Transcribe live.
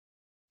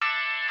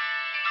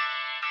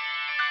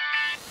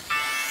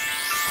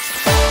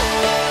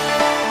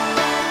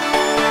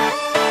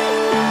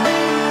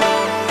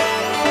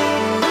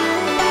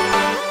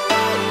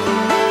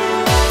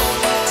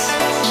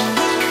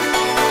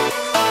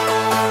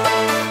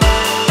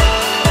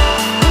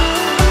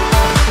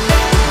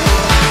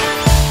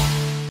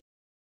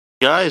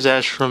Guys,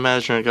 Ash from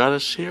Imaginary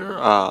Goddess here.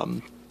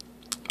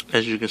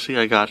 As you can see,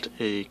 I got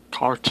a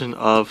carton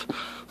of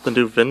the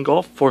new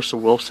Vingolf Force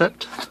of Will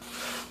set.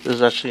 This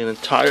is actually an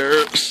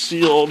entire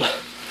sealed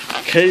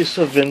case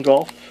of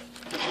Vingolf.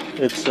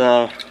 It's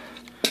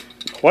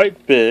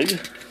quite big.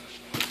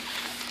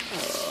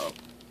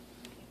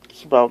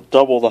 It's about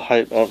double the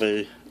height of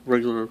a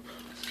regular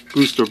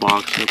booster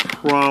box, and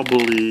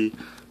probably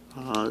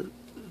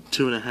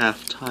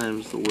 2.5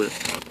 times the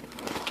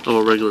width of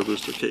a regular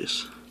booster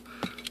case.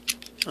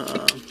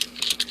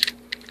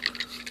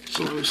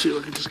 So let me see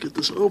if I can just get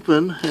this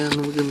open, and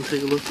we're going to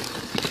take a look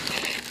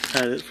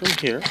at it from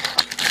here.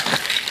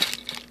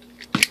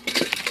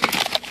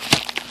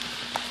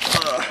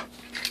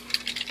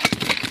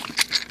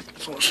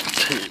 So it should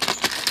take.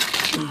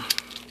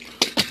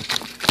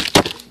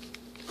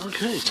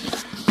 Okay.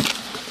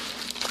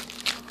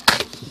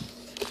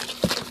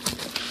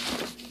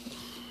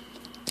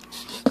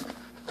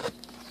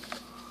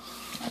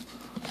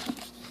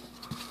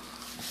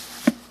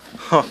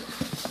 Huh.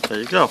 There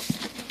you go.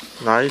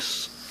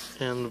 Nice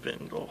and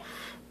Vingolf.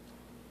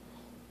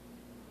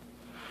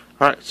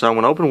 Alright, so I'm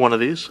going to open one of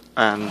these,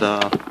 and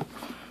as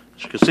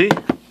you can see,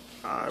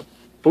 I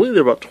believe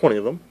there are about 20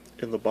 of them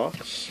in the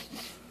box.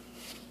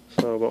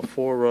 So about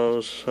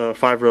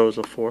 5 rows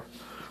of 4.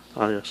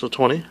 Yeah, so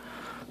 20.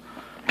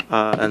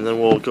 And then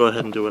we'll go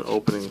ahead and do an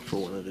opening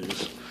for one of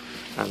these,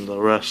 and the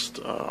rest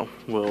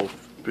will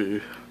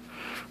be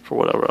for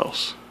whatever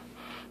else.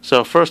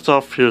 So first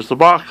off, here's the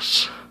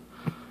box.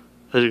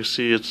 As you can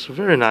see, it's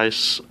very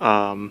nice.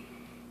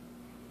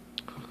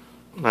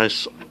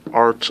 Nice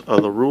art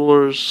of the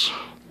rulers.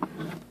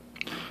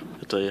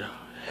 It's a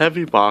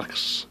heavy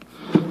box.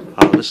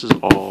 This is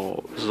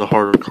a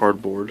harder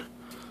cardboard.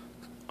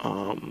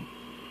 So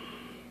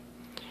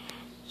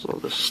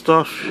there's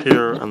stuff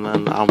here, and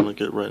then I'm gonna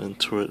get right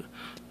into it in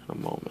a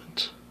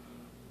moment.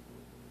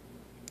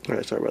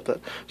 Alright, sorry about that.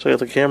 So I got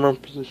the camera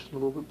positioned a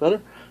little bit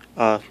better.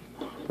 Right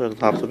on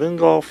top of the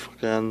Vingolf.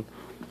 Again,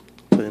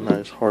 it's a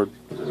nice hard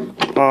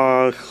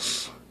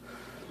box.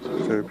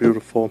 Very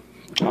beautiful.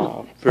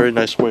 Very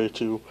nice way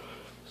to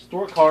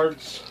store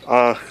cards.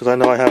 Because I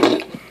know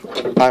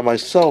I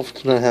myself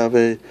do not have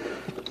a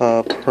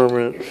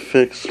permanent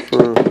fix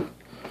for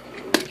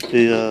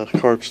the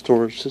card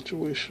storage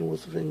situation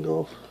with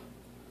Vingolf.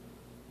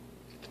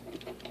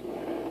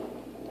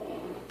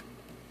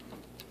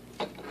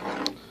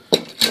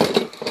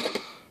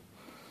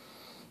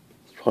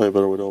 It's probably a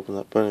better way to open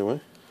that, but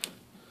anyway.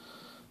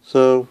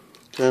 So,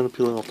 again,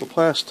 peeling off the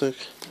plastic,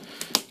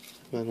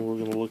 and then we're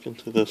going to look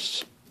into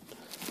this.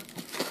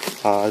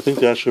 I think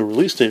the actual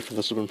release date for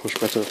this has been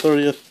pushed back to the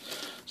 30th,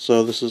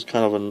 so this is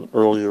kind of an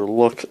earlier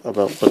look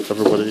about what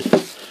everybody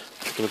is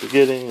going to be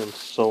getting and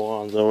so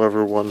on, though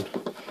everyone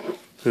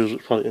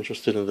who's probably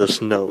interested in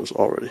this knows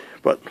already.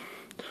 But,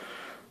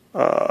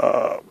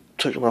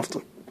 taking off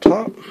the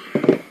top,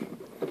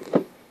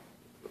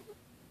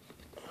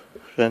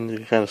 and you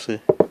can kind of see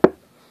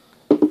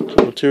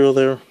the material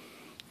there.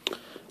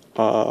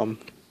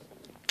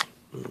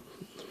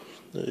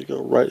 There you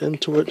go, right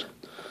into it.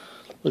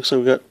 Looks like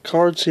we got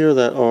cards here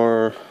that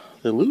are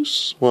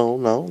loose. Well,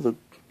 no, they're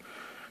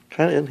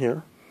kind of in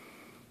here.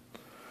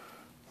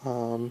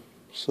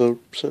 So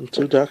set in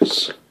 2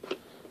 decks,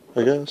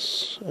 I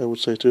guess. I would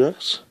say 2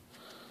 decks.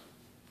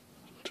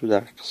 2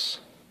 decks.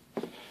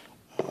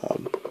 A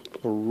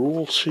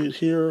rule sheet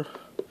here.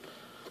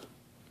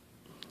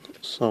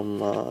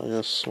 Some, I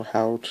guess, some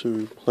how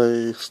to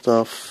play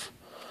stuff.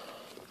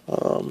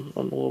 A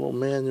little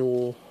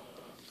manual.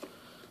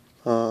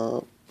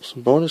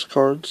 Some bonus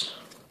cards.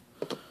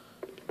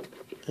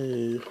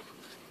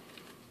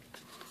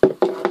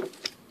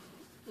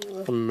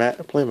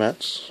 Play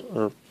mats,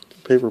 or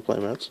paper play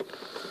mats.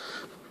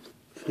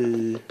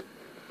 The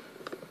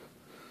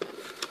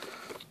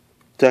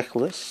deck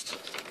list.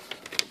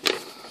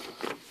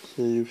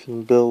 So you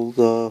can build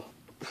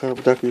kind of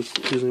a deck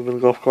using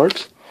Vingolf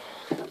cards.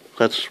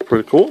 That's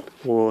pretty cool.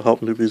 Will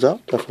help newbies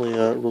out. Definitely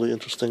a really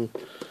interesting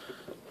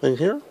thing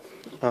here.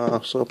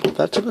 So I'll put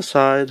that to the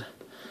side,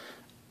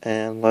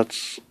 and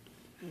let's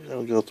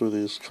go through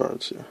these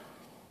cards here.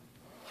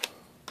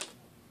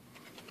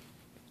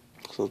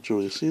 So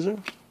Julius Caesar.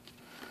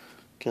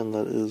 Again,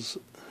 that is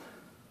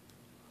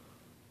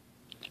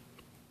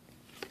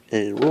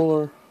a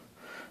ruler,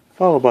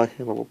 followed by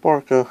Hannibal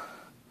Barca.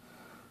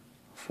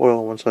 Foil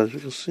on one side, as you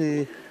can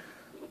see.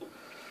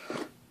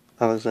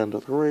 Alexander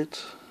the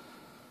Great.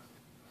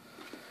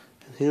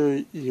 And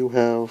here you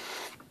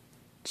have.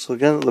 So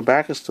again, the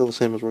back is still the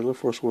same as regular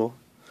Force Will,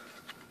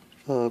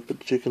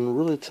 but you can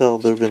really tell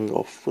they're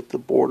Vingolf with the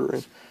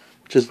bordering,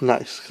 which is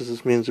nice because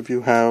this means if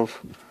you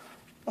have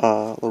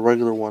the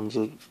regular ones,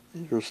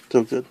 you're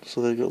still good.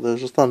 So there you go.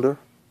 There's a Thunder.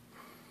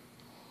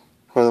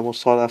 Probably the most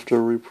sought after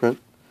reprint,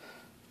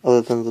 other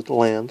than the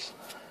lands.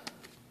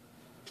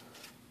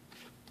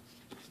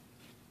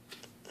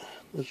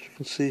 As you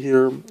can see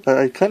here,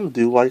 I kind of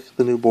do like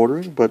the new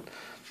bordering, but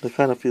they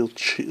kind of feel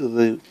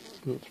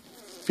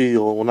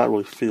well, not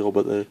really feel,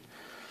 but they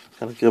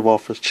kind of give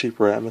off this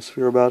cheaper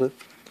atmosphere about it.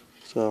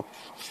 So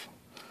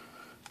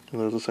And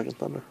there's the second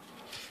Thunder.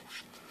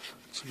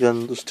 So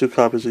again, there's 2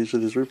 copies of each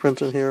of these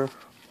reprints in here.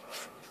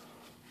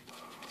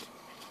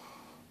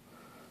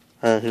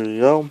 And here you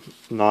go,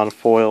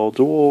 non-foil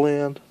dual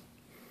land.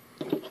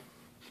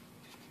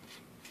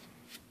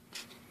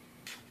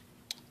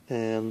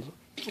 And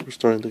we're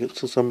starting to get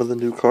to some of the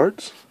new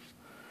cards.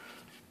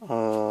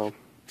 I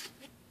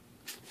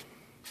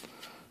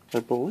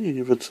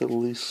believe it's at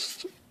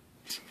least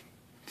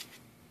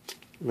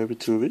maybe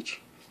 2 of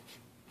each.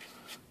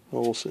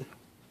 Well, we'll see.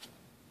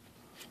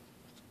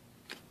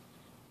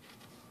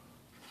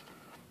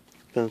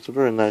 And it's a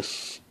very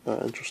nice,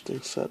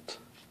 interesting set.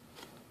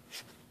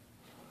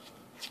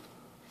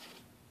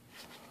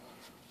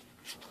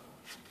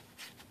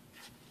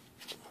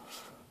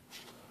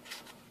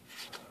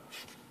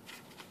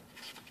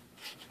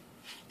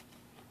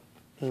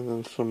 And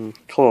then some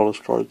colorless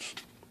cards,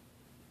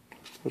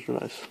 which are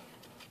nice.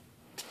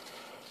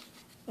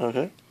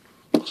 Okay,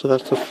 so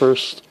that's the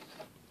first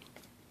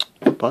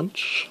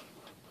bunch.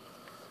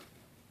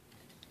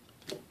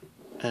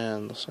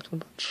 And the second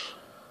bunch,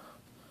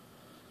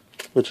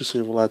 which you see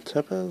Vlad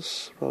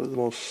Tepes, probably the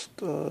most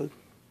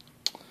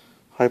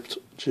hyped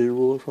G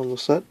ruler from the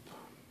set.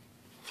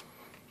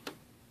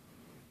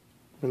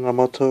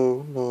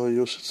 Minamoto no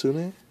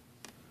Yoshitsune.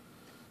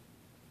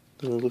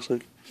 Then it looks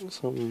like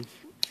some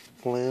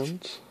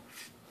lands.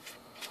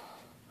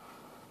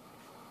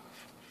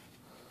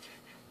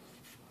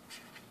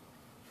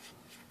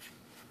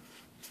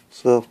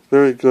 So,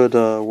 very good,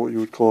 what you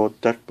would call a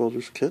deck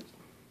builder's kit.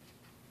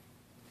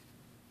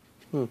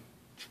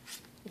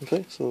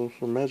 Okay, so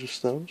for Magic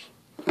Stones.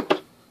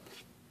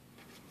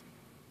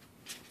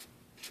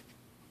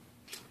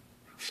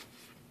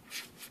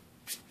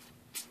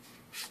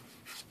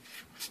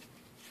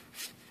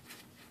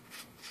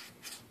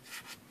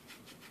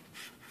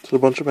 So a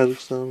bunch of Magic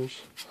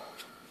Stones.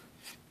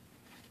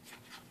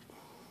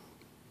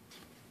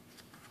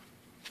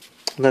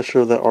 I'm not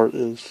sure if that art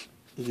is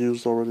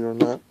used already or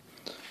not.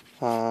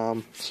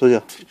 So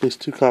yeah, at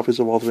least 2 copies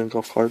of all the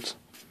Vingolf cards.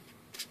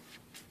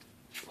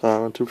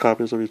 And 2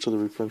 copies of each of the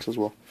reprints as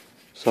well.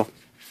 So,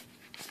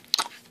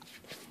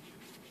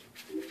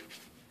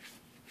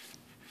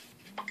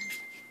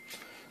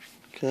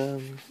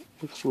 again,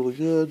 looks really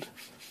good.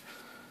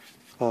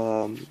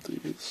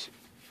 These,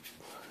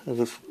 and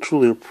it's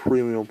truly a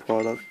premium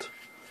product.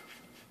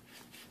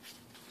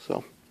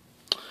 So,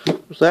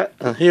 there's that.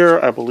 And here,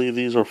 I believe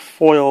these are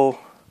foil.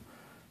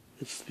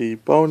 It's the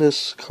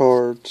bonus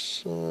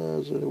cards.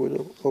 Is there any way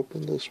to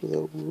open this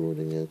without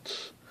ruining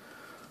it?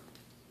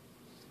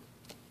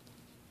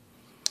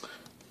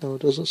 No,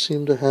 it doesn't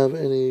seem to have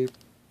any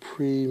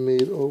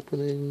pre-made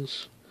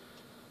openings.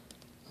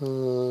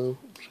 I'm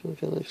just going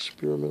to kind of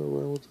experiment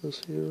around with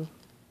this here.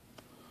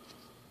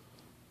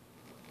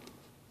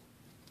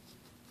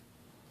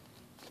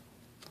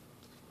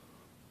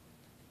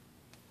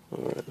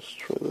 Alright, let's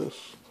try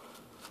this.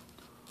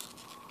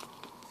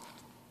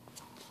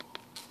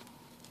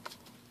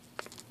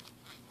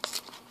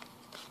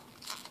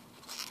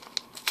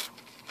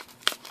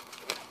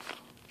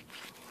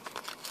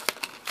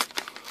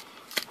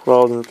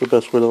 Probably not the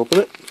best way to open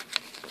it.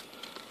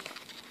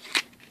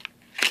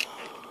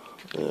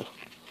 Yeah.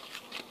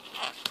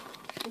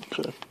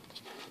 Okay.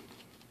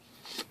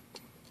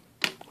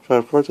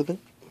 5 cards, I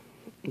think.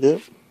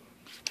 Yep.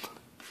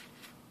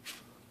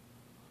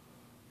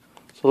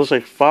 So it looks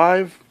like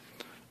 5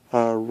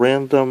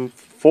 random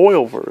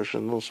foil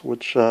versions,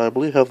 which I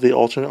believe have the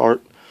alternate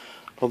art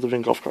of the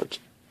Vingolf cards.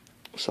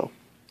 So,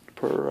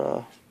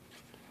 per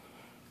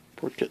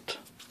kit.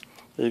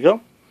 There you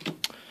go.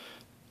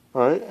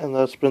 Alright, and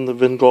that's been the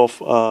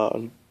Vingolf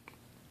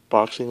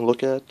unboxing,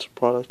 look at,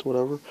 product,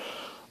 whatever.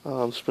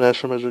 It's been Ash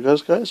from Measure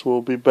guys.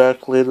 We'll be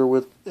back later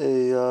with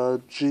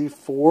a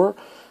G4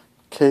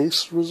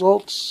 case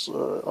results,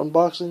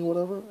 unboxing,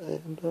 whatever,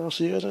 and I'll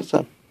see you guys next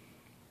time.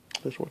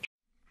 Thanks for watching.